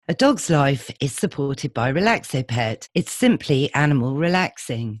A dog's life is supported by RelaxoPet. It's simply animal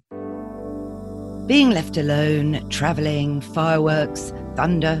relaxing. Being left alone, travelling, fireworks,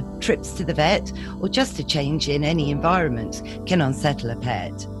 thunder, trips to the vet, or just a change in any environment can unsettle a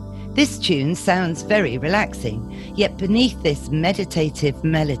pet. This tune sounds very relaxing, yet beneath this meditative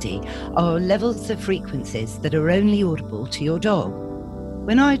melody are levels of frequencies that are only audible to your dog.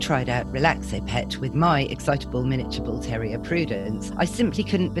 When I tried out RelaxoPet with my excitable miniature bull terrier Prudence, I simply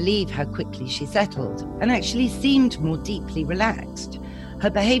couldn't believe how quickly she settled and actually seemed more deeply relaxed. Her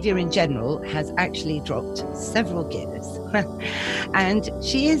behaviour in general has actually dropped several gears and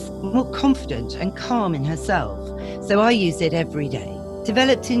she is more confident and calm in herself, so I use it every day.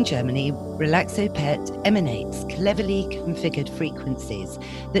 Developed in Germany, RelaxoPet emanates cleverly configured frequencies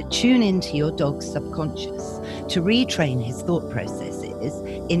that tune into your dog's subconscious to retrain his thought processes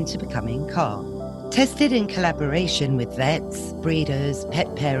into becoming calm. Tested in collaboration with vets, breeders,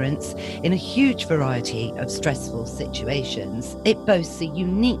 pet parents in a huge variety of stressful situations, it boasts a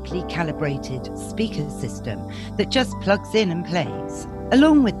uniquely calibrated speaker system that just plugs in and plays.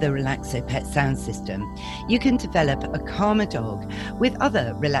 Along with the RelaxoPet sound system, you can develop a calmer dog with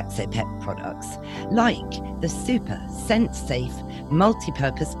other RelaxoPet products like the super scent-safe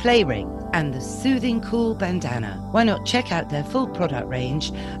multi-purpose play ring and the soothing cool bandana. Why not check out their full product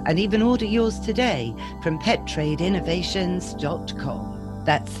range and even order yours today from pettradeinnovations.com.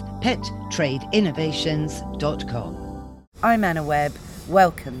 That's pettradeinnovations.com. I'm Anna Webb.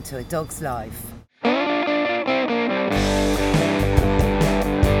 Welcome to A Dog's Life.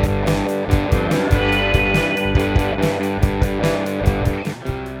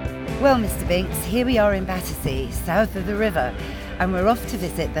 Well, Mr. Binks, here we are in Battersea, south of the river, and we're off to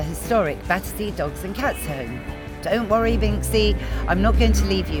visit the historic Battersea Dogs and Cats Home. Don't worry, Binksy, I'm not going to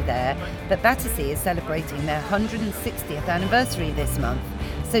leave you there, but Battersea is celebrating their 160th anniversary this month,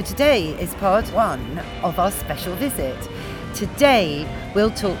 so today is part one of our special visit. Today, we'll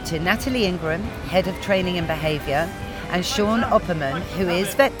talk to Natalie Ingram, Head of Training and Behaviour, and Sean Opperman, who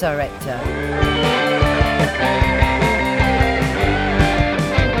is Vet Director.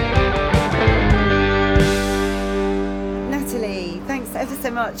 Ever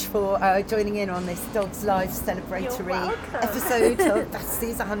so much for joining in on this Dogs Life celebratory episode of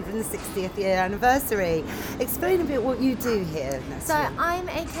Battersea's 160th year anniversary. Explain a bit what you do here, Natalie. So I'm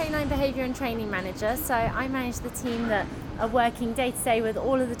a canine behaviour and training manager, so I manage the team that are working day to day with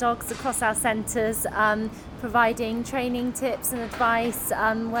all of the dogs across our centres, providing training tips and advice,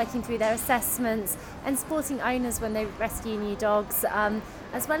 working through their assessments and supporting owners when they rescue new dogs,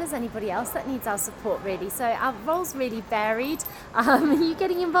 as well as anybody else that needs our support, really. So our role's really varied. Are you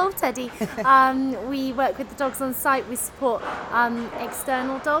getting involved, Teddy? We work with the dogs on site. We support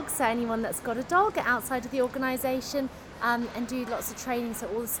external dogs, so anyone that's got a dog outside of the organisation, and do lots of training. So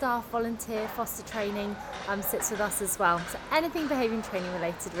all the staff, volunteer, foster training sits with us as well. So anything behaviour and training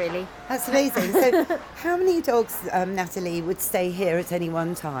related, really. That's amazing. So how many dogs, Natalie, would stay here at any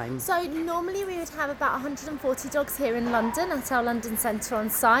one time? So normally we would have about 140 dogs here in London at our London centre on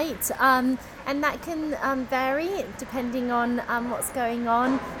site. And that can vary depending on what's going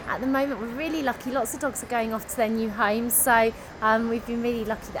on. At the moment, we're really lucky. Lots of dogs are going off to their new homes. So we've been really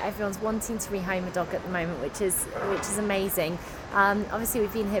lucky that everyone's wanting to rehome a dog at the moment, which is amazing. Obviously,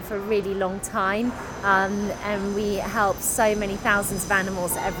 we've been here for a really long time, and we help so many thousands of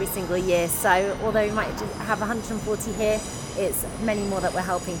animals every single year. So although we might just have 140 here, it's many more that we're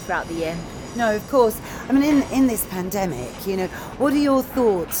helping throughout the year. No, of course. I mean, in this pandemic, what are your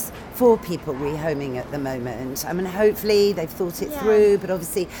thoughts for people rehoming at the moment? I mean, hopefully they've thought it through, but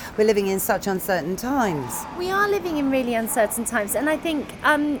obviously we're living in such uncertain times. We are living in really uncertain times, and I think,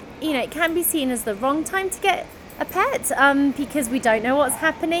 it can be seen as the wrong time to get a pet because we don't know what's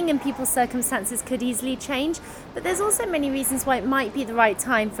happening and people's circumstances could easily change. But there's also many reasons why it might be the right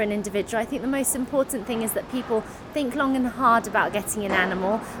time for an individual. I think the most important thing is that people think long and hard about getting an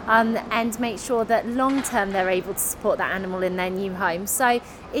animal and make sure that long term they're able to support that animal in their new home. So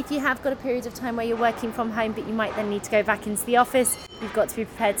if you have got a period of time where you're working from home but you might then need to go back into the office, you've got to be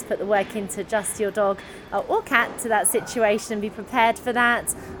prepared to put the work in to adjust your dog or cat to that situation and be prepared for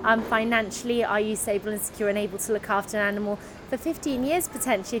that. Financially, are you stable and secure and able to look after an animal for 15 years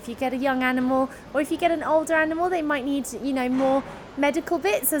potentially? If you get a young animal or if you get an older animal, they might need more medical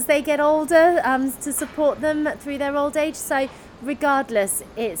bits as they get older to support them through their old age. So regardless,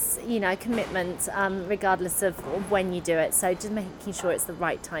 it's, commitment, regardless of when you do it. So just making sure it's the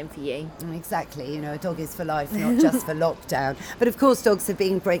right time for you. Exactly. A dog is for life, not just for lockdown. But of course, dogs have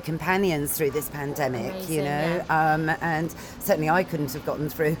been great companions through this pandemic, Amazing, and certainly I couldn't have gotten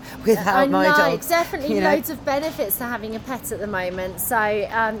through without my dogs. Definitely loads of benefits to having a pet at the moment. So,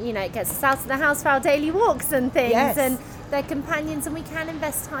 it gets us out of the house for our daily walks and things. Yes. And they're companions, and we can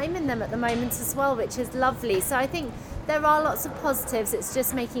invest time in them at the moment as well, which is lovely. So I think there are lots of positives. It's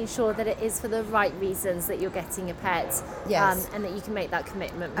just making sure that it is for the right reasons that you're getting a pet. Yes. And that you can make that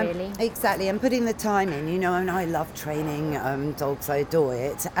commitment, really. Exactly, and putting the time in, and I love training dogs, I adore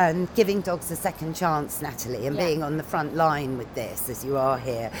it, and giving dogs a second chance, Natalie, and being on the front line with this, as you are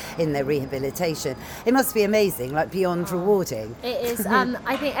here in their rehabilitation. It must be amazing, like beyond rewarding. It is.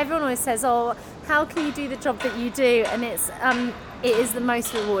 I think everyone always says, how can you do the job that you do? And it is the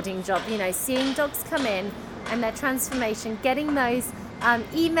most rewarding job, seeing dogs come in and their transformation, getting those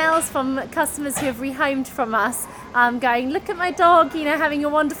emails from customers who have rehomed from us, going, look at my dog, having a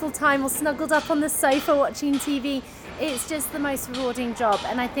wonderful time, or snuggled up on the sofa watching TV. It's just the most rewarding job,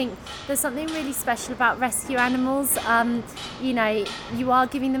 and I think there's something really special about rescue animals. You are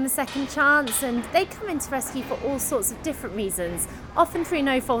giving them a second chance, and they come into rescue for all sorts of different reasons, often through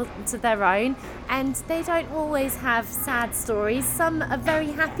no fault of their own, and they don't always have sad stories. Some are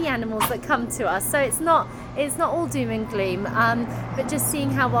very happy animals that come to us, so it's not all doom and gloom, but just seeing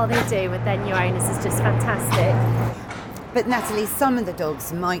how well they do with their new owners is just fantastic. But Natalie, some of the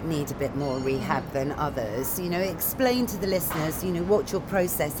dogs might need a bit more rehab than others. Explain to the listeners, what your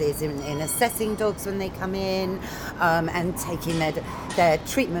process is in assessing dogs when they come in, and taking their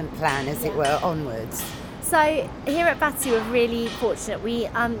treatment plan, as it were, onwards. So here at Battersea, we're really fortunate. We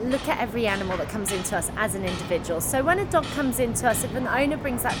look at every animal that comes into us as an individual. So when a dog comes into us, if an owner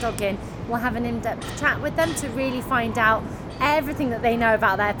brings that dog in, we'll have an in-depth chat with them to really find out everything that they know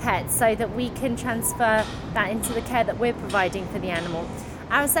about their pet, so that we can transfer that into the care that we're providing for the animal.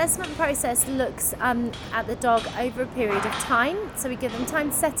 Our assessment process looks at the dog over a period of time. So we give them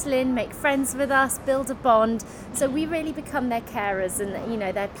time to settle in, make friends with us, build a bond. So we really become their carers and,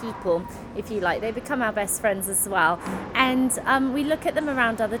 their people, if you like. They become our best friends as well. And we look at them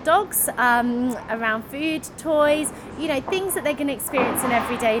around other dogs, around food, toys, things that they can experience in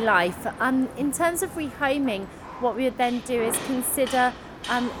everyday life. In terms of rehoming, what we would then do is consider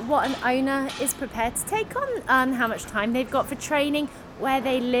what an owner is prepared to take on, how much time they've got for training, where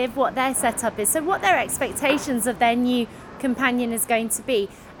they live, what their setup is, so what their expectations of their new companion is going to be.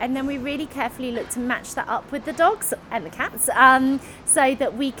 And then we really carefully look to match that up with the dogs and the cats, so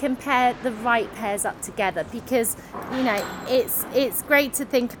that we can pair the right pairs up together, because it's great to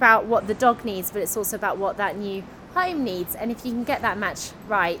think about what the dog needs, but it's also about what that new home needs, and if you can get that match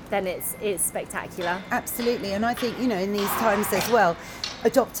right, then it's spectacular. Absolutely, and I think in these times as well,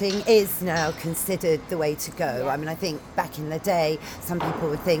 adopting is now considered the way to go. I mean, I think back in the day, some people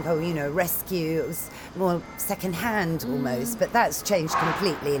would think, rescue, it was more second-hand almost, but that's changed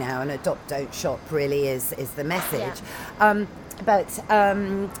completely now, and adopt, don't shop really is the message. But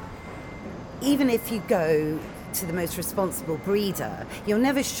even if you go to the most responsible breeder, you're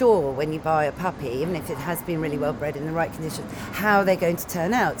never sure when you buy a puppy, even if it has been really well bred in the right conditions, how they're going to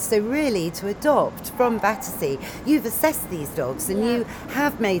turn out. So really, to adopt from Battersea, you've assessed these dogs and you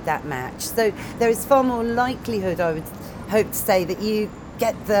have made that match. So there is far more likelihood, I would hope to say, that you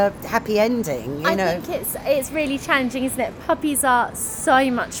get the happy ending. I think it's really challenging, isn't it? Puppies are so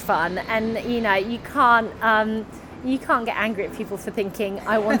much fun, and you can't get angry at people for thinking,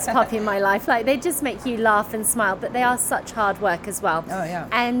 I want a puppy in my life. Like, they just make you laugh and smile, but they are such hard work as well. Oh, yeah.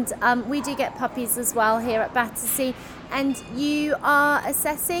 And we do get puppies as well here at Battersea. And you are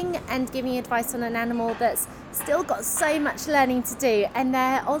assessing and giving advice on an animal that's still got so much learning to do. And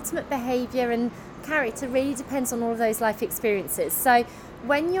their ultimate behaviour and character really depends on all of those life experiences. So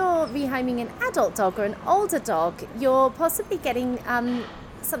when you're rehoming an adult dog or an older dog, you're possibly getting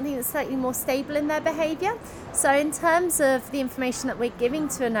something that's slightly more stable in their behaviour. So in terms of the information that we're giving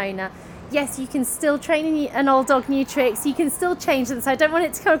to an owner, yes, you can still train an old dog new tricks, you can still change them, so I don't want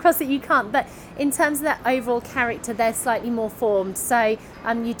it to come across that you can't, but in terms of their overall character, they're slightly more formed, so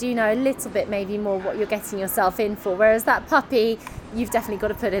you do know a little bit maybe more what you're getting yourself in for, whereas that puppy, you've definitely got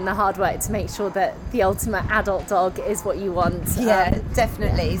to put in the hard work to make sure that the ultimate adult dog is what you want. Yeah,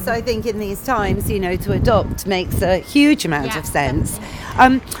 definitely. So I think in these times, to adopt makes a huge amount of sense.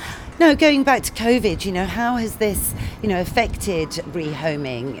 No, going back to COVID, how has this, affected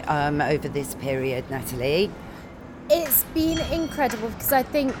rehoming over this period, Natalie? It's been incredible, because I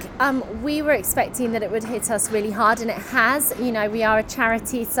think we were expecting that it would hit us really hard, and it has. We are a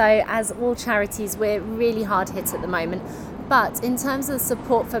charity, so as all charities, we're really hard hit at the moment. But in terms of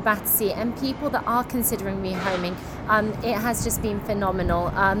support for Battersea and people that are considering rehoming, it has just been phenomenal.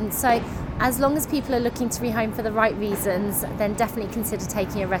 So as long as people are looking to rehome for the right reasons, then definitely consider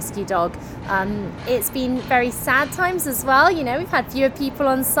taking a rescue dog. It's been very sad times as well. You know, we've had fewer people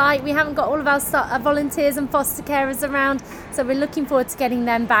on site. We haven't got all of our volunteers and foster carers around. So we're looking forward to getting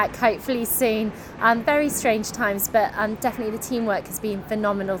them back hopefully soon. Very strange times, but definitely the teamwork has been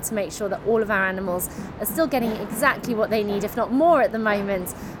phenomenal to make sure that all of our animals are still getting exactly what they need, if not more at the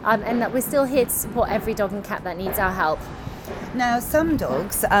moment, and that we're still here to support every dog and cat that needs our help. Now, some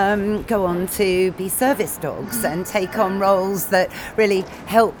dogs go on to be service dogs and take on roles that really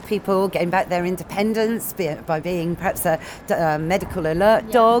help people gain back their independence by being perhaps a medical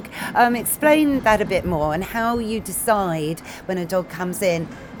alert dog. Explain that a bit more and how you decide when a dog comes in,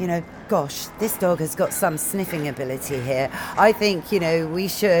 you know, gosh, this dog has got some sniffing ability here. I think, you know, we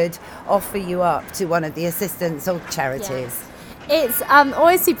should offer you up to one of the assistance or charities. Yeah. It's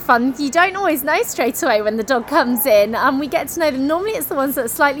always super fun. You don't always know straight away when the dog comes in. We get to know them. Normally it's the ones that are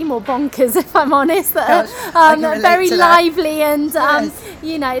slightly more bonkers, if I'm honest, that are very lively and,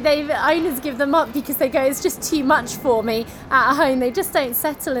 you know, owners give them up because they go, it's just too much for me at home. They just don't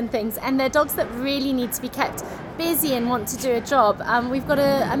settle and things. And they're dogs that really need to be kept busy and want to do a job. We've got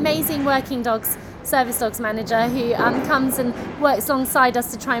an amazing service dogs manager who comes and works alongside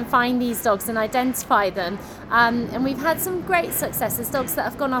us to try and find these dogs and identify them. And we've had some great successes, dogs that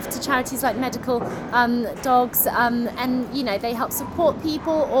have gone off to charities like medical dogs, and you know, they help support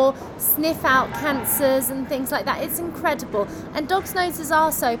people or sniff out cancers and things like that. It's incredible. And dogs' noses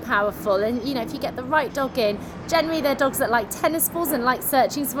are so powerful, and you know, if you get the right dog in, generally they're dogs that like tennis balls and like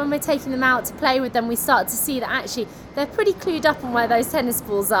searching, so when we're taking them out to play with them, we start to see that actually they're pretty clued up on where those tennis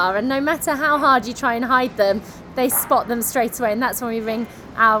balls are, and no matter how hard you try and hide them, they spot them straight away. And that's when we ring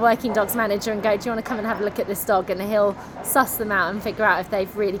our working dogs manager and go, do you want to come and have a look at this dog? And he'll suss them out and figure out if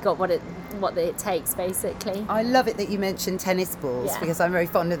they've really got what it takes, basically. I love it that you mentioned tennis balls because I'm very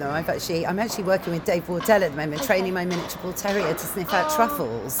fond of them. I'm actually working with Dave Wardell at the moment, training my miniature bull terrier to sniff out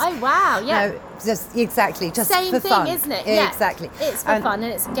truffles. Oh wow, yeah. No, just same for thing, fun, isn't it? Yeah, exactly. It's for fun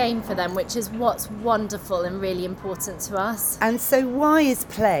and it's a game for them, which is what's wonderful and really important to us. And so, why is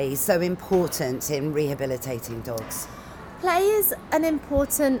play so important in rehabilitating dogs? Play is an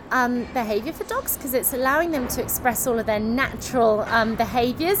important behaviour for dogs because it's allowing them to express all of their natural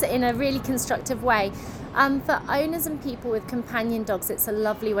behaviours in a really constructive way. For owners and people with companion dogs, it's a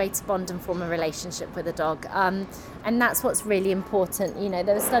lovely way to bond and form a relationship with a dog. And that's what's really important. You know,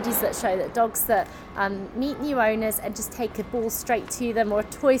 there are studies that show that dogs that meet new owners and just take a ball straight to them or a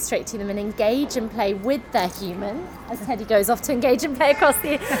toy straight to them and engage and play with their human, as Teddy goes off to engage and play across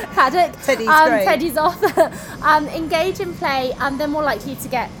the paddock. Teddy's off. Engage and play, they're more likely to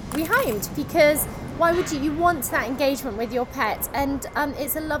get rehomed because why would you want that engagement with your pet? And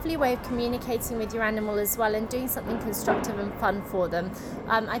it's a lovely way of communicating with your animal as well and doing something constructive and fun for them.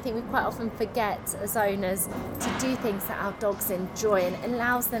 I think we quite often forget as owners to do things that our dogs enjoy, and it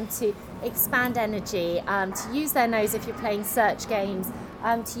allows them to expand energy, to use their nose if you're playing search games,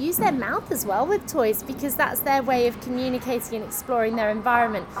 to use their mouth as well with toys, because that's their way of communicating and exploring their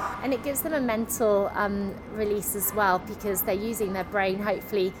environment, and it gives them a mental release as well because they're using their brain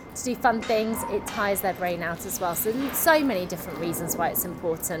hopefully to do fun things. It tires their brain out as well, so many different reasons why it's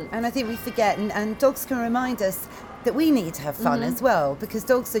important. And I think we forget, and dogs can remind us that we need to have fun as well, because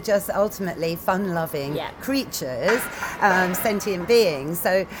dogs are just ultimately fun-loving creatures, sentient beings.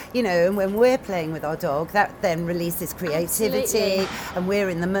 So, you know, and when we're playing with our dog, that then releases creativity, and we're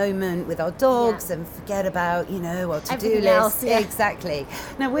in the moment with our dogs and forget about, you know, our to-do list. Exactly.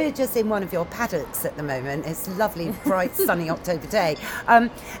 Now, we're just in one of your paddocks at the moment. It's a lovely, bright, sunny October day.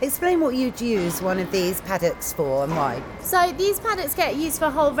 Explain what you'd use one of these paddocks for and why. So these paddocks get used for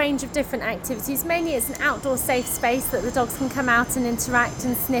a whole range of different activities. Mainly it's an outdoor safe space that the dogs can come out and interact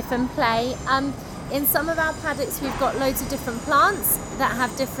and sniff and play. In some of our paddocks we've got loads of different plants that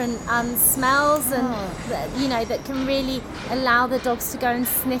have different smells and you know, that can really allow the dogs to go and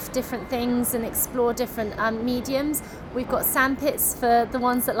sniff different things and explore different mediums. We've got sandpits for the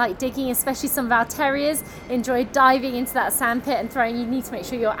ones that like digging, especially some of our terriers enjoy diving into that sandpit and throwing. You need to make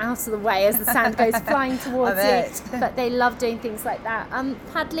sure you're out of the way as the sand goes flying towards you. But they love doing things like that.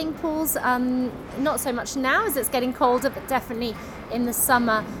 Paddling pools, not so much now as it's getting colder, but definitely in the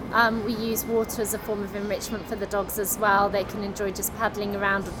summer we use water as a form of enrichment for the dogs as well. They can enjoy just paddling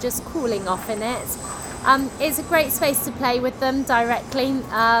around or just cooling off in it. It's a great space to play with them directly.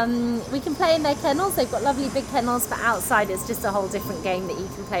 We can play in their kennels. They've got lovely big kennels, but outside it's just a whole different game that you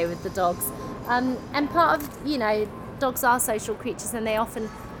can play with the dogs. And part of, you know, dogs are social creatures and they often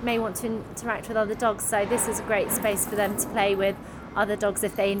may want to interact with other dogs. So this is a great space for them to play with other dogs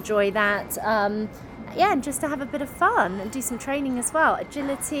if they enjoy that. And just to have a bit of fun and do some training as well,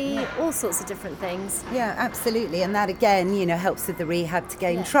 agility, all sorts of different things. Yeah, absolutely. And that again, helps with the rehab to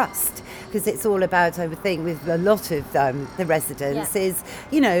gain trust, because it's all about, I would think, with a lot of the residents is,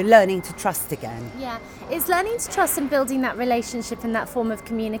 learning to trust again. Yeah, it's learning to trust and building that relationship and that form of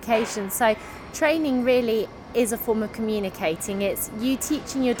communication. So training really is a form of communicating. It's you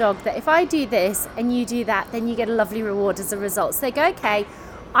teaching your dog that if I do this and you do that, then you get a lovely reward as a result. So they go, okay,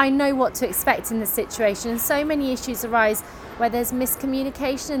 I know what to expect in this situation. And so many issues arise where there's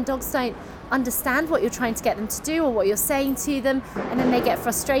miscommunication and dogs don't understand what you're trying to get them to do or what you're saying to them, and then they get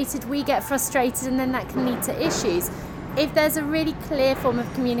frustrated, we get frustrated, and then that can lead to issues. If there's a really clear form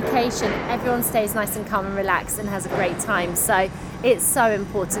of communication, everyone stays nice and calm and relaxed and has a great time. So it's so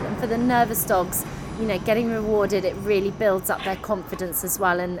important. And for the nervous dogs, getting rewarded, it really builds up their confidence as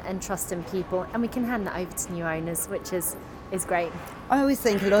well and trust in people. And we can hand that over to new owners, which is great. I always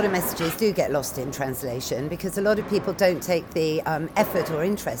think a lot of messages do get lost in translation because a lot of people don't take the effort or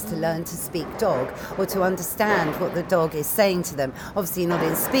interest to learn to speak dog or to understand what the dog is saying to them. Obviously not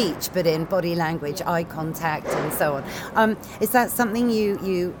in speech, but in body language, eye contact and so on. Is that something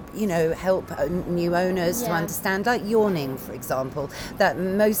you help new owners to understand? Like yawning, for example, that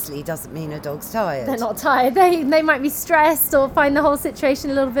mostly doesn't mean a dog's tired. They're not tired. They might be stressed or find the whole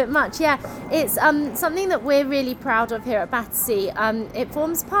situation a little bit much. Yeah, it's something that we're really proud of here at Battersea. It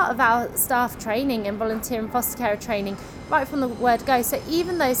forms part of our staff training and volunteer and foster care training right from the word go. So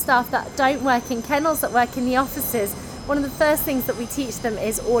even those staff that don't work in kennels, that work in the offices, one of the first things that we teach them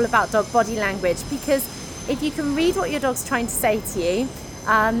is all about dog body language, because if you can read what your dog's trying to say to you,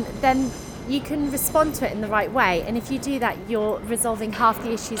 then you can respond to it in the right way. And if you do that, you're resolving half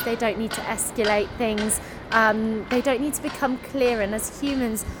the issues. They don't need to escalate things. They don't need to become clear. And as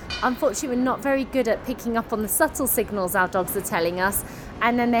humans, unfortunately, we're not very good at picking up on the subtle signals our dogs are telling us.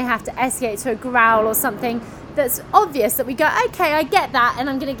 And then they have to escalate to a growl or something that's obvious that we go, okay, I get that, and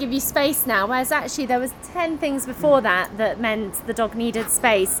I'm going to give you space now. Whereas actually there was 10 things before that meant the dog needed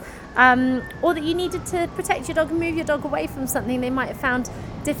space. Or that you needed to protect your dog and move your dog away from something they might have found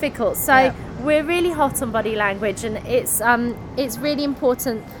difficult. So we're really hot on body language, and it's really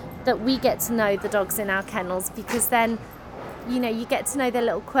important that we get to know the dogs in our kennels, because then you get to know their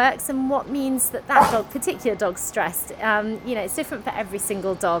little quirks and what means that particular dog's stressed. It's different for every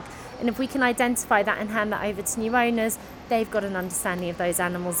single dog, and if we can identify that and hand that over to new owners, they've got an understanding of those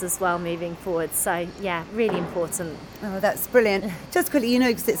animals as well moving forward. So yeah, really important. Oh, that's brilliant. Just quickly,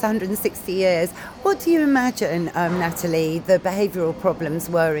 because it's 160 years, what do you imagine, Natalie, the behavioural problems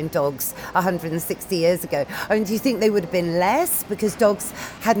were in dogs 160 years ago? I mean, do you think they would have been less because dogs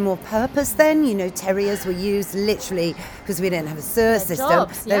had more purpose then? Terriers were used literally because we didn't have a sewer system.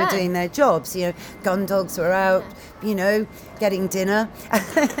 Jobs, they were doing their jobs. Gun dogs were out, getting dinner.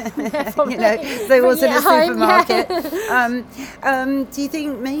 There wasn't a supermarket. Do you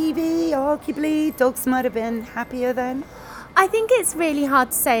think maybe, arguably, dogs might have been happier then? I think it's really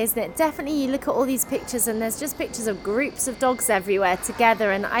hard to say, isn't it? Definitely you look at all these pictures and there's just pictures of groups of dogs everywhere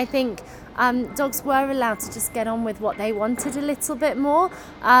together, and I think dogs were allowed to just get on with what they wanted a little bit more,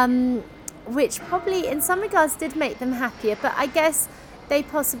 which probably in some regards did make them happier, but I guess they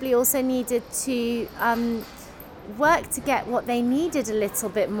possibly also needed to work to get what they needed a little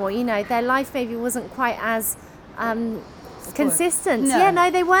bit more. Their life maybe wasn't quite as consistent.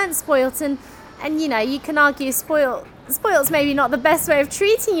 No, they weren't spoilt, and you can argue spoilt's maybe not the best way of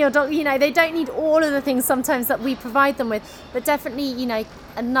treating your dog. They don't need all of the things sometimes that we provide them with, but definitely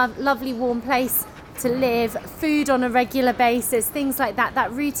a lovely warm place to live, food on a regular basis, things like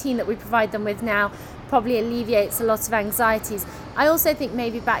that routine that we provide them with now probably alleviates a lot of anxieties. I also think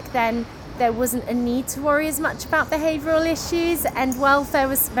maybe back then there wasn't a need to worry as much about behavioural issues, and welfare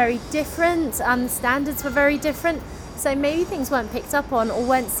was very different, the standards were very different, so maybe things weren't picked up on or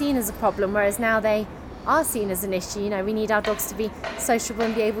weren't seen as a problem, whereas now they are seen as an issue. We need our dogs to be sociable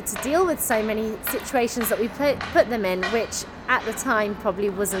and be able to deal with so many situations that we put them in, which at the time probably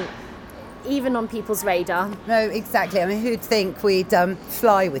wasn't even on people's radar. No, exactly. I mean, who'd think we'd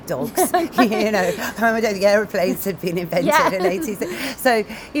fly with dogs? I don't think aeroplanes had been invented in 86. So,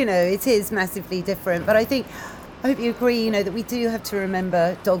 it is massively different. But I hope you agree, that we do have to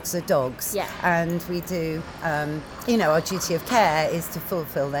remember dogs are dogs. Yeah. And we do, our duty of care is to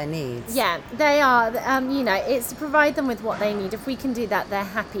fulfill their needs. Yeah, they are. It's to provide them with what they need. If we can do that, they're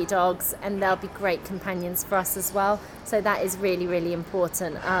happy dogs and they'll be great companions for us as well. So that is really, really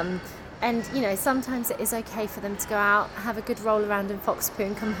important. And, you know, sometimes it is okay for them to go out, have a good roll around in foxpoo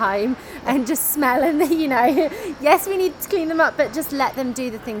and come home and just smell and, you know, yes, we need to clean them up, but just let them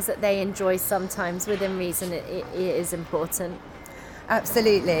do the things that they enjoy sometimes within reason. It is important.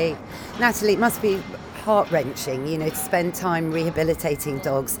 Absolutely. Natalie, it must be heart-wrenching, you know, to spend time rehabilitating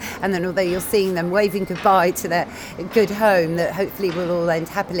dogs, and then although you're seeing them waving goodbye to their good home that hopefully will all end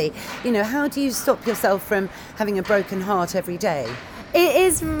happily, you know, how do you stop yourself from having a broken heart every day? It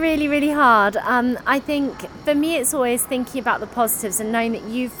is really, really hard. I think for me it's always thinking about the positives and knowing that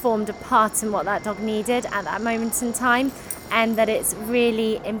you've formed a part in what that dog needed at that moment in time, and that it's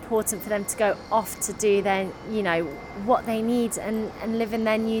really important for them to go off to do their, you know, what they need and live in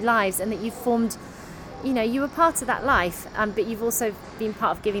their new lives, and that you've formed, you know, you were part of that life, but you've also been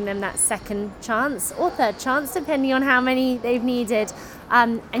part of giving them that second chance or third chance, depending on how many they've needed.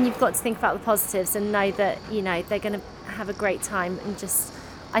 And you've got to think about the positives and know that, you know, they're going to have a great time. And just,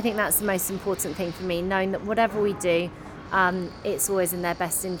 I think that's the most important thing for me, knowing that whatever we do, it's always in their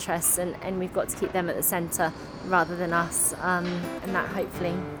best interests, and we've got to keep them at the centre rather than us. And that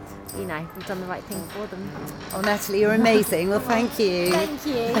hopefully, you know, we've done the right thing for them. Oh, Natalie, you're amazing. Well, thank you. Thank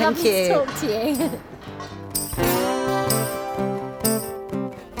you. Thank Lovely you. to talk to you.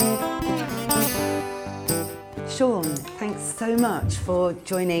 Sean, thanks so much for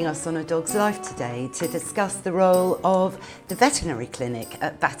joining us on A Dog's Life today to discuss the role of the veterinary clinic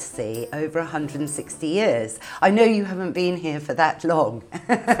at Battersea over 160 years. I know you haven't been here for that long,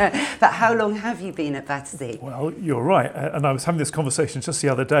 but how long have you been at Battersea? Well, you're right, and I was having this conversation just the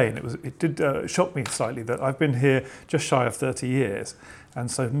other day, and it did shock me slightly that I've been here just shy of 30 years. And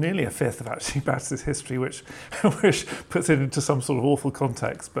so nearly a fifth of actually Battersea's history, which puts it into some sort of awful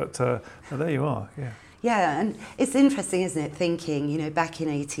context, but there you are, yeah. Yeah, and it's interesting, isn't it, thinking, you know, back in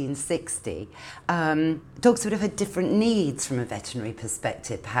 1860, dogs would have had different needs from a veterinary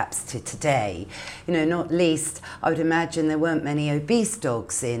perspective, perhaps, to today. You know, not least, I would imagine there weren't many obese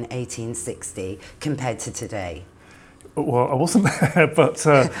dogs in 1860 compared to today. Well, I wasn't there, but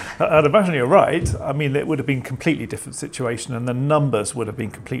I'd imagine you're right. I mean, it would have been a completely different situation, and the numbers would have been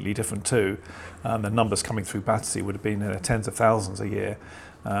completely different too. The numbers coming through Battersea would have been tens of thousands a year.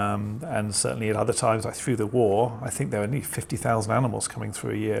 And certainly at other times, like through the war, I think there were nearly 50,000 animals coming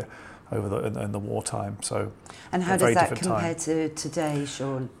through a year in the wartime. So, and how does that compare to today,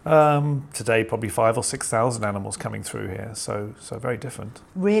 Sean? Today, probably 5,000 or 6,000 animals coming through here. So very different.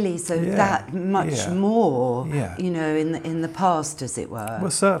 Really? So that much more, you know, in the past, as it were.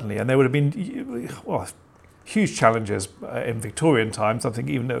 Well, certainly, and there would have been huge challenges in Victorian times. I think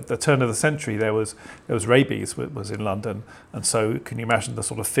even at the turn of the century there was rabies was in London, and so can you imagine the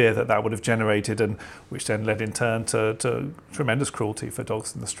sort of fear that would have generated, and which then led in turn to tremendous cruelty for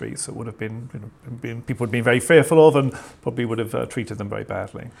dogs in the streets that would have been, people would have been very fearful of and probably would have treated them very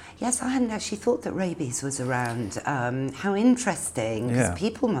badly. Yes, I hadn't actually thought that rabies was around. How interesting, because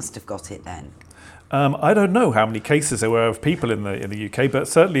people must have got it then. I don't know how many cases there were of people in the UK, but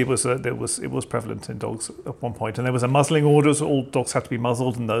certainly it was prevalent in dogs at one point. And there was a muzzling order, so all dogs had to be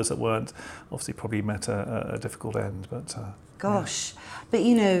muzzled, and those that weren't obviously probably met a difficult end. But gosh, but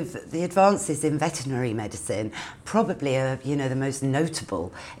you know, the advances in veterinary medicine probably are, you know, the most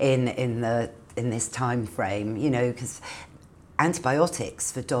notable in this time frame. You know, because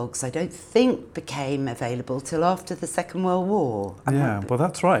antibiotics for dogs, I don't think became available till after the Second World War. Well,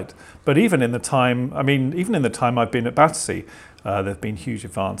 that's right. But even in the time I've been at Battersea, there have been huge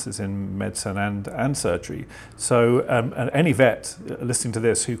advances in medicine and surgery. So any vet listening to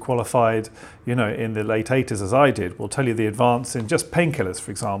this who qualified, you know, in the late 80s as I did, will tell you the advance in just painkillers, for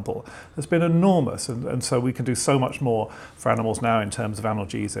example, has been enormous. And so we can do so much more for animals now in terms of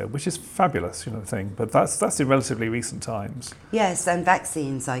analgesia, which is fabulous, you know, thing. But that's in relatively recent times. Yes, and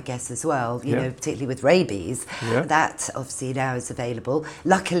vaccines, I guess, as well, you know, particularly with rabies. That obviously now is available.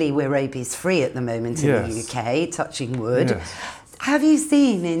 Luckily, we're rabies free at the moment in the UK, touching wood. Yes. Have you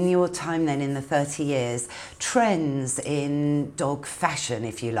seen in your time then, in the 30 years, trends in dog fashion,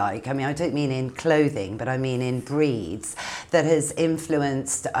 if you like? I mean, I don't mean in clothing, but I mean in breeds, that has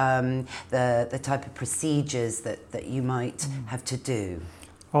influenced the type of procedures that you might have to do?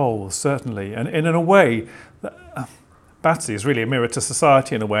 Oh, certainly. And in a way, Battersea is really a mirror to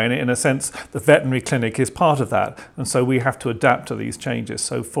society in a way, and in a sense the veterinary clinic is part of that, and so we have to adapt to these changes.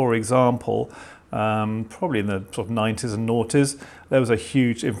 So for example, probably in the sort of 90s and noughties, there was a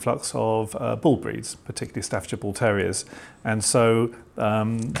huge influx of bull breeds, particularly Staffordshire Bull Terriers. And so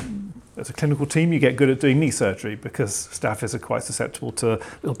as a clinical team, you get good at doing knee surgery because Staffies are quite susceptible to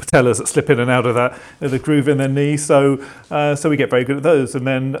little patellas that slip in and out of the groove in their knee. So we get very good at those. And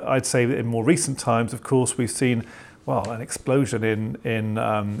then I'd say that in more recent times, of course, we've seen an explosion in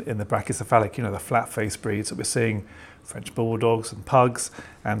the brachycephalic, the flat-faced breeds that we're seeing, French bulldogs and pugs,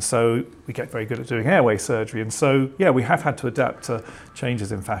 and so we get very good at doing airway surgery, and so we have had to adapt to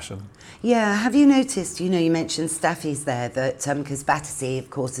changes in fashion. Yeah, have you noticed, you mentioned staffies there, that because Battersea, of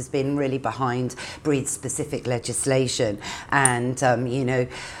course, has been really behind breed-specific legislation, and,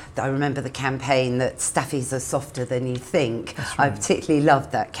 I remember the campaign that staffies are softer than you think. Right. I particularly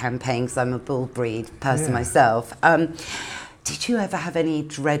loved that campaign because I'm a bull breed person myself. Did you ever have any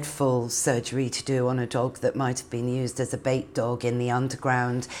dreadful surgery to do on a dog that might have been used as a bait dog in the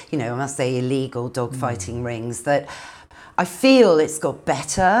underground, I must say illegal dog fighting rings, that I feel it's got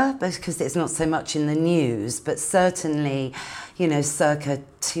better because it's not so much in the news, but certainly, circa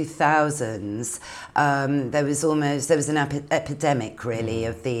 2000s, there was an epidemic really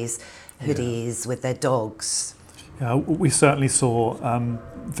of these hoodies with their dogs. Yeah, we certainly saw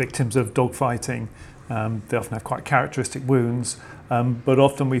victims of dog fighting. They often have quite characteristic wounds, but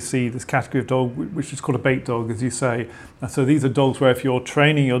often we see this category of dog, which is called a bait dog, as you say. And so these are dogs where if you're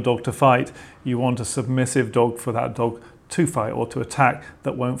training your dog to fight, you want a submissive dog for that dog to fight or to attack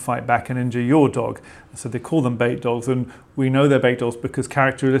that won't fight back and injure your dog. So they call them bait dogs, and we know they're bait dogs because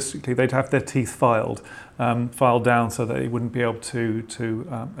characteristically they'd have their teeth filed down so that they wouldn't be able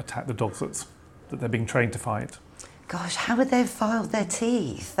to attack the dogs that they're being trained to fight. Gosh, how would they have filed their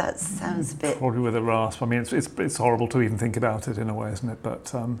teeth? That sounds a bit... Probably with a rasp. I mean, it's horrible to even think about it in a way, isn't it?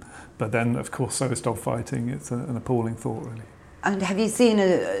 But then, of course, so is dog fighting. It's an appalling thought, really. And have you seen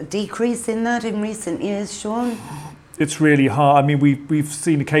a decrease in that in recent years, Sean? It's really hard. I mean, we've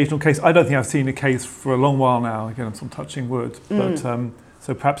seen occasional cases. I don't think I've seen a case for a long while now. Again, I'm sort of touching wood. But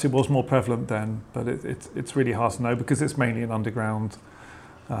so perhaps it was more prevalent then. But it's really hard to know because it's mainly an underground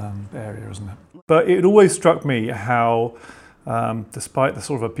area, isn't it? But it always struck me how, despite the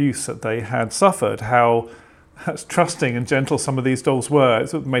sort of abuse that they had suffered, how trusting and gentle some of these dogs were. It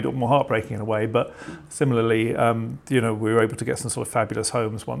sort of made it more heartbreaking in a way, but similarly, we were able to get some sort of fabulous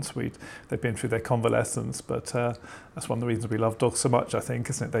homes once they'd been through their convalescence. But that's one of the reasons we love dogs so much, I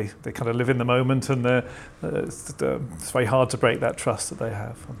think, isn't it? They kind of live in the moment, and it's very hard to break that trust that they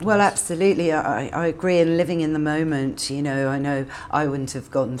have. Well, absolutely, I agree. And living in the moment, I know I wouldn't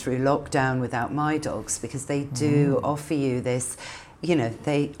have gotten through lockdown without my dogs because they do offer you this. They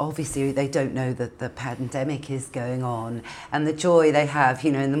don't know that the pandemic is going on, and the joy they have,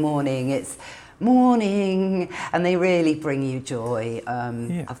 in the morning, it's morning, and they really bring you joy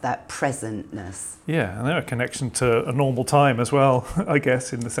of that presentness. Yeah, and they're a connection to a normal time as well, I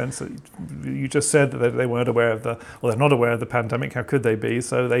guess, in the sense that you just said that they weren't aware of they're not aware of the pandemic. How could they be?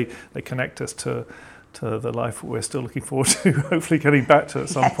 So they connect us to the life we're still looking forward to, hopefully getting back to at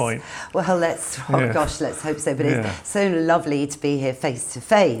some point. Well, let's hope so. But it's so lovely to be here face to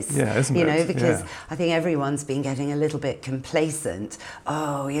face. Yeah, isn't it? Because I think everyone's been getting a little bit complacent.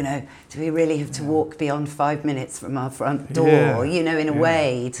 Do we really have to walk beyond 5 minutes from our front door? In a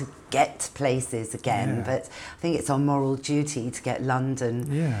way to get places again. Yeah. But I think it's our moral duty to get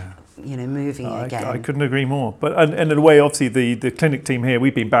London. Moving again. I couldn't agree more. But and in a way, obviously, the clinic team here,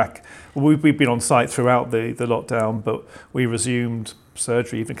 we've been on site throughout the lockdown, but we resumed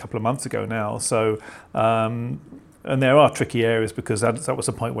surgery even a couple of months ago now. So, and there are tricky areas because that was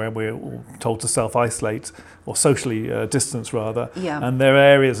a point where we're all told to self-isolate or socially distance rather. Yeah. And there are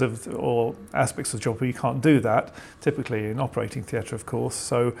areas or aspects of the job where you can't do that, typically in operating theatre, of course.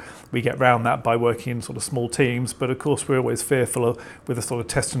 So we get round that by working in sort of small teams. But of course, we're always fearful with the sort of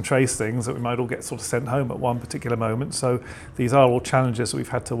test and trace things that we might all get sort of sent home at one particular moment. So these are all challenges that we've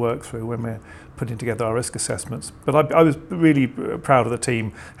had to work through when we're putting together our risk assessments. But I was really proud of the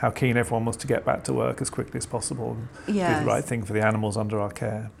team, how keen everyone was to get back to work as quickly as possible and do the right thing for the animals under our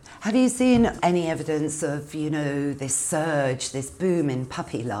care. Have you seen any evidence of, this surge, this boom in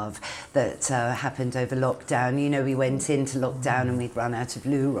puppy love that happened over lockdown? We went into lockdown and we'd run out of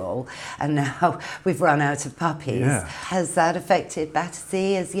loo roll, and now we've run out of puppies. Yeah. Has that affected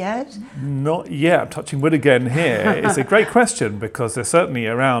Battersea as yet? Not yet. I'm touching wood again here. It's a great question because they're certainly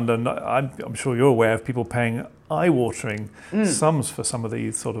around, and I'm sure you're aware of people paying eye-watering sums for some of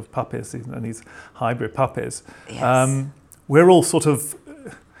these sort of puppies and these hybrid puppies. Yes. We're all sort of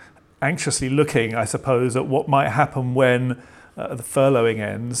anxiously looking, I suppose, at what might happen when the furloughing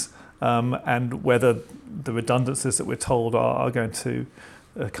ends and whether the redundancies that we're told are going to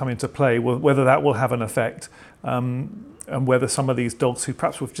come into play, whether that will have an effect, and whether some of these dogs who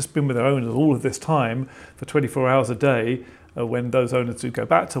perhaps have just been with their owners all of this time for 24 hours a day, when those owners do go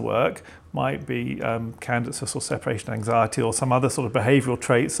back to work, might be candidates for sort of separation anxiety or some other sort of behavioural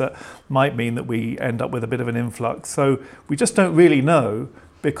traits that might mean that we end up with a bit of an influx. So we just don't really know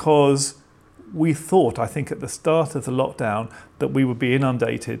because we thought, I think, at the start of the lockdown that we would be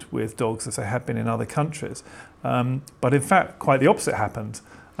inundated with dogs as they had been in other countries. But in fact, quite the opposite happened.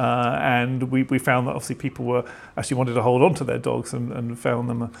 And we found that obviously people were actually wanted to hold on to their dogs and found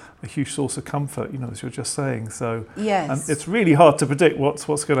them a huge source of comfort, as you were just saying. So yes, it's really hard to predict what's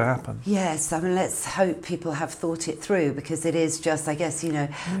going to happen. Yes, I mean, let's hope people have thought it through, because it is just, I guess,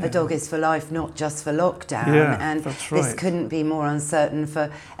 a dog is for life, not just for lockdown. Yeah, and that's right. This couldn't be more uncertain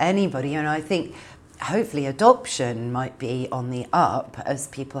for anybody. And I think hopefully adoption might be on the up as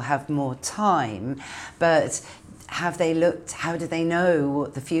people have more time, but have they looked, how do they know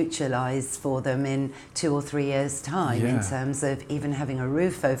what the future lies for them in 2 or 3 years' time in terms of even having a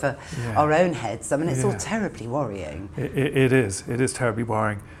roof over our own heads? I mean, it's all terribly worrying. It is terribly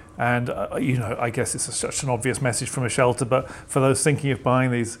worrying. And, I guess it's such an obvious message from a shelter, but for those thinking of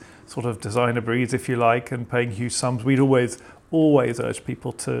buying these sort of designer breeds, if you like, and paying huge sums, we'd always urge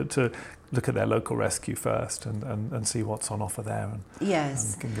people to look at their local rescue first and see what's on offer there and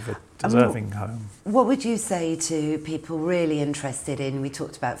can give a deserving home. What would you say to people really interested in, we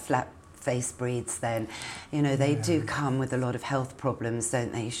talked about flat face breeds then, they do come with a lot of health problems,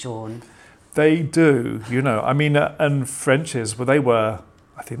 don't they, Sean? They do, I mean, and Frenchies, I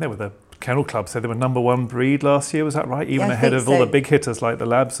think they were the Kennel Club said they were number 1 breed last year, was that right? Even ahead of all the big hitters like the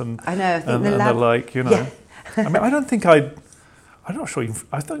Labs and I know, I think the like, Yeah. I mean, I don't think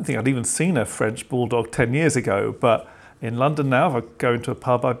I'd even seen a French Bulldog 10 years ago, but in London now, if I go into a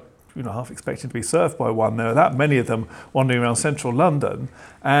pub, I'm half expecting to be served by one. There are that many of them wandering around central London.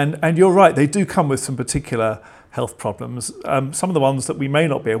 And you're right, they do come with some particular health problems. Some of the ones that we may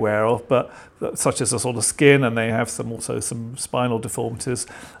not be aware of, but such as a sort of skin, and they have also some spinal deformities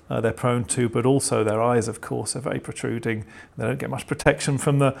they're prone to, but also their eyes, of course, are very protruding. They don't get much protection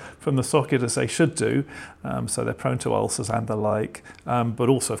from the socket as they should do, so they're prone to ulcers and the like. But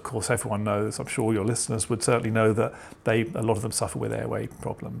also, of course, everyone knows, I'm sure your listeners would certainly know, that a lot of them suffer with airway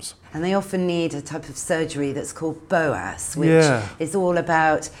problems. And they often need a type of surgery that's called BOAS, which is all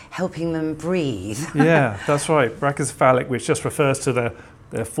about helping them breathe. Yeah, that's right. Brachycephalic, which just refers to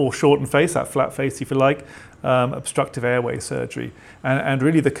their foreshortened face, that flat face, if you like, obstructive airway surgery. And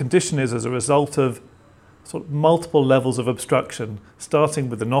really the condition is as a result of sort of multiple levels of obstruction, starting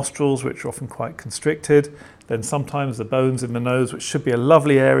with the nostrils, which are often quite constricted, then sometimes the bones in the nose, which should be a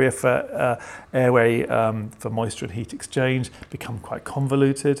lovely area for airway, for moisture and heat exchange, become quite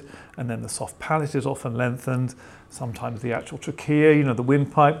convoluted, and then the soft palate is often lengthened, sometimes the actual trachea, the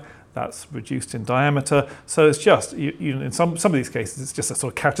windpipe, that's reduced in diameter. So it's just, in some of these cases, it's just a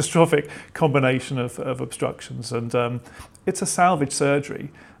sort of catastrophic combination of obstructions. And it's a salvage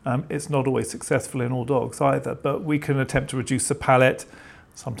surgery. It's not always successful in all dogs either, but we can attempt to reduce the palate.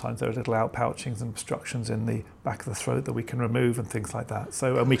 Sometimes there are little outpouchings and obstructions in the back of the throat that we can remove and things like that.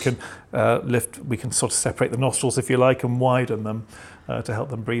 So, and we can we can sort of separate the nostrils, if you like, and widen them to help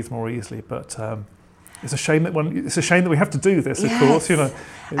them breathe more easily. But it's a shame that we have to do this, of course.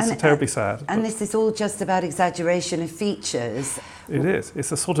 It's terribly sad. And this is all just about exaggeration of features. It is.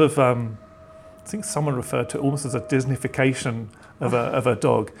 It's a sort of, I think someone referred to it almost as a Disneyfication of a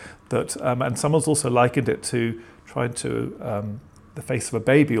dog. That, and someone's also likened it to trying to the face of a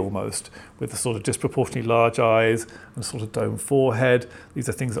baby almost, with the sort of disproportionately large eyes and sort of domed forehead. These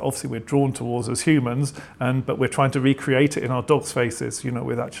are things that obviously we're drawn towards as humans, but we're trying to recreate it in our dogs' faces,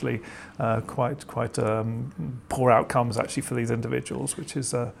 with actually quite poor outcomes actually for these individuals, which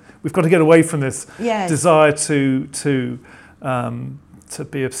is we've got to get away from this desire to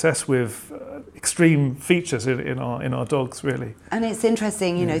be obsessed with extreme features in our dogs, really. And it's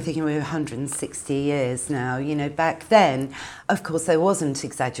interesting, thinking we're 160 years now. Back then, of course, there wasn't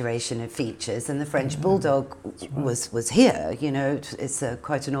exaggeration of features, and the French Bulldog was here. It's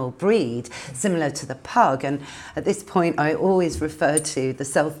quite an old breed, similar to the Pug. And at this point, I always refer to the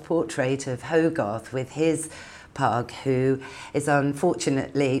self-portrait of Hogarth with his Pug, who is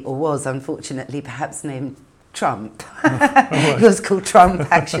was unfortunately perhaps named Trump. He was called Trump,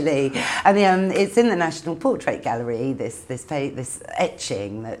 actually. And it's in the National Portrait Gallery, this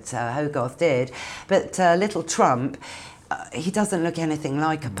etching that Hogarth did. But little Trump, he doesn't look anything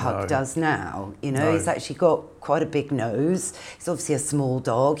like a pug does now. He's actually got quite a big nose. He's obviously a small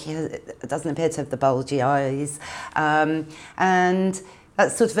dog. He doesn't appear to have the bulgy eyes. And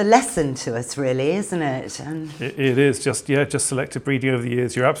that's sort of a lesson to us, really, isn't it? It is just selective breeding over the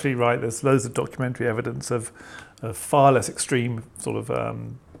years. You're absolutely right. There's loads of documentary evidence of far less extreme sort of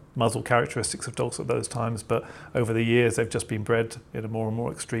muzzle characteristics of dogs at those times, but over the years they've just been bred in a more and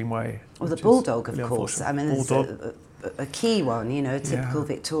more extreme way. Well, the Bulldog, of course. I mean, there's a key one, a typical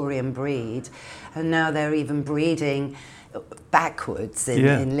Victorian breed, and now they're even breeding backwards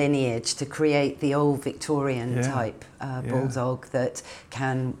in lineage to create the old Victorian type bulldog that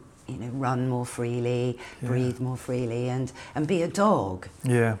can, run more freely, breathe more freely, and be a dog.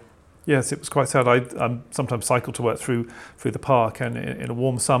 Yeah. Yes, it was quite sad. I sometimes cycle to work through the park, and in a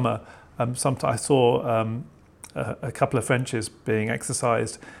warm summer, sometimes I saw a couple of Frenchies being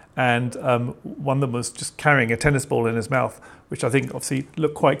exercised, and one of them was just carrying a tennis ball in his mouth, which I think obviously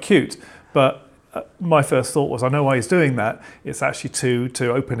looked quite cute. But my first thought was, I know why he's doing that. It's actually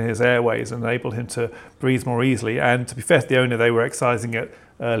to open his airways and enable him to breathe more easily. And to be fair to the owner, they were exercising it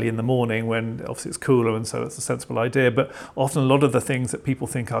early in the morning when obviously it's cooler, and so it's a sensible idea. But often a lot of the things that people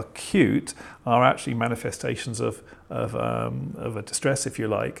think are cute are actually manifestations of a distress, if you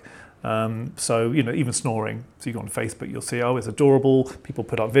like. So, even snoring. So you go on Facebook, you'll see, it's adorable. People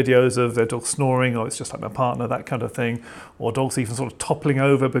put up videos of their dog snoring, it's just like my partner, that kind of thing. Or dogs even sort of toppling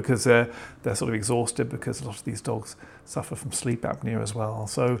over because they're sort of exhausted, because a lot of these dogs suffer from sleep apnea as well.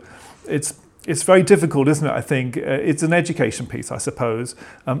 So it's very difficult, isn't it? I think it's an education piece, I suppose.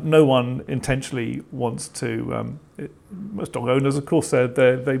 No one intentionally wants to. Most dog owners, of course, they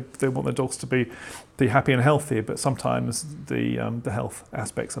want their dogs to be happy and healthy, but sometimes the health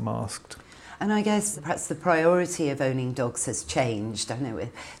aspects are masked. And I guess perhaps the priority of owning dogs has changed. I know we're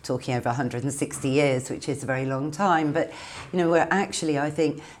talking over 160 years, which is a very long time, but we're actually, I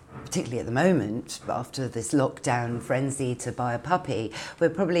think, particularly at the moment, after this lockdown frenzy to buy a puppy, we're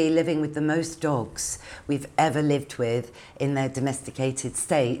probably living with the most dogs we've ever lived with in their domesticated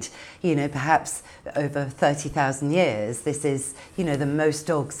state. Perhaps over 30,000 years, this is, the most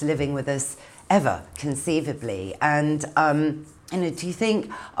dogs living with us ever, conceivably. And, do you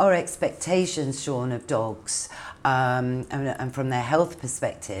think our expectations, Sean, of dogs and from their health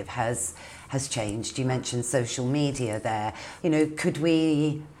perspective has changed? You mentioned social media there. Could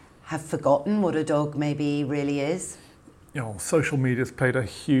we have forgotten what a dog maybe really is? Social media's played a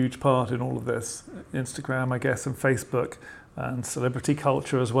huge part in all of this. Instagram, I guess, and Facebook, and celebrity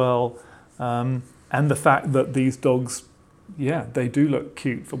culture as well. And the fact that these dogs, they do look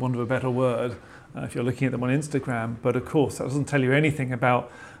cute, for want of a better word, if you're looking at them on Instagram. But of course, that doesn't tell you anything about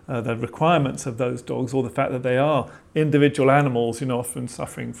the requirements of those dogs, or the fact that they are individual animals, often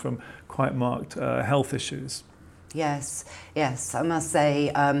suffering from quite marked health issues. Yes, I must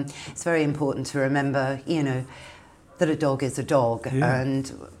say it's very important to remember, that a dog is a dog,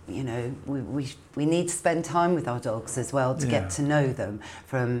 and we need to spend time with our dogs as well to get to know them,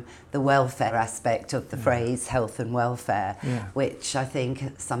 from the welfare aspect of the phrase health and welfare, which I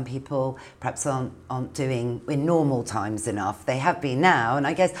think some people perhaps aren't doing in normal times enough. They have been now, and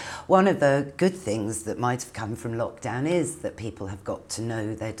I guess one of the good things that might have come from lockdown is that people have got to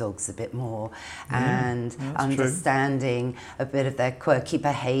know their dogs a bit more, and understanding a bit of their quirky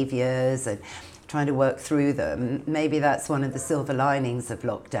behaviours and trying to work through them. Maybe that's one of the silver linings of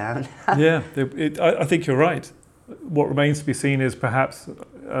lockdown. I think you're right. What remains to be seen is perhaps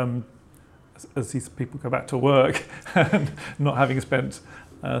as these people go back to work and not having spent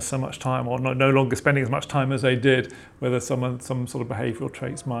so much time, or no longer spending as much time as they did, whether some sort of behavioural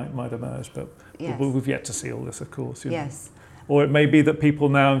traits might emerge. But we've yet to see all this, of course. Yes. Or it may be that people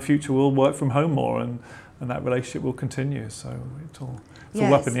now in future will work from home more, and that relationship will continue. So it's all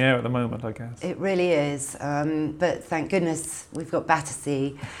up in the air at the moment, I guess. It really is. But thank goodness we've got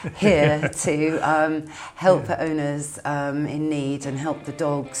Battersea here to help owners in need, and help the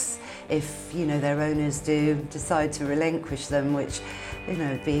dogs if their owners do decide to relinquish them, which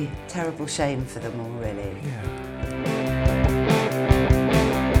would be a terrible shame for them all, really.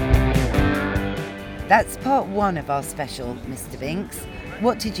 That's part one of our special, Mr. Binks.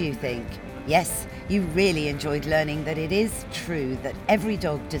 What did you think? Yes, you really enjoyed learning that it is true that every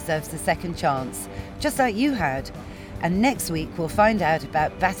dog deserves a second chance, just like you had. And next week we'll find out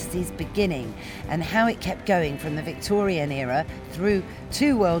about Battersea's beginning and how it kept going from the Victorian era through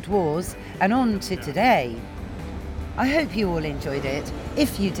 2 world wars and on to today. I hope you all enjoyed it.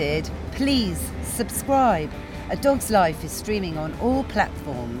 If you did, please subscribe. A Dog's Life is streaming on all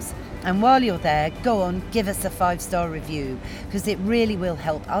platforms. And while you're there, go on, give us a 5-star review, because it really will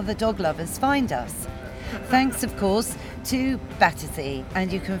help other dog lovers find us. Thanks, of course, to Battersea,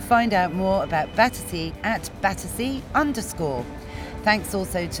 and you can find out more about Battersea at Battersea_. Thanks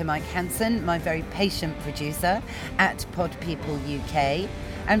also to Mike Hansen, my very patient producer, at Pod People UK.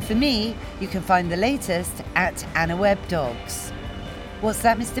 And for me, you can find the latest at Anna Webb Dogs. What's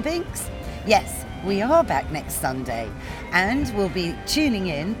that, Mr. Binks? Yes, we are back next Sunday, and we'll be tuning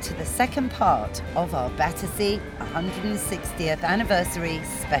in to the second part of our Battersea 160th anniversary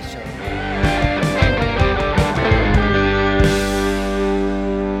special.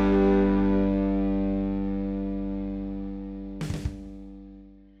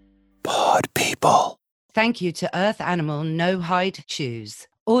 Thank you to Earth Animal No Hide Shoes.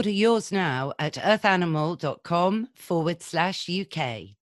 Order yours now at earthanimal.com/UK.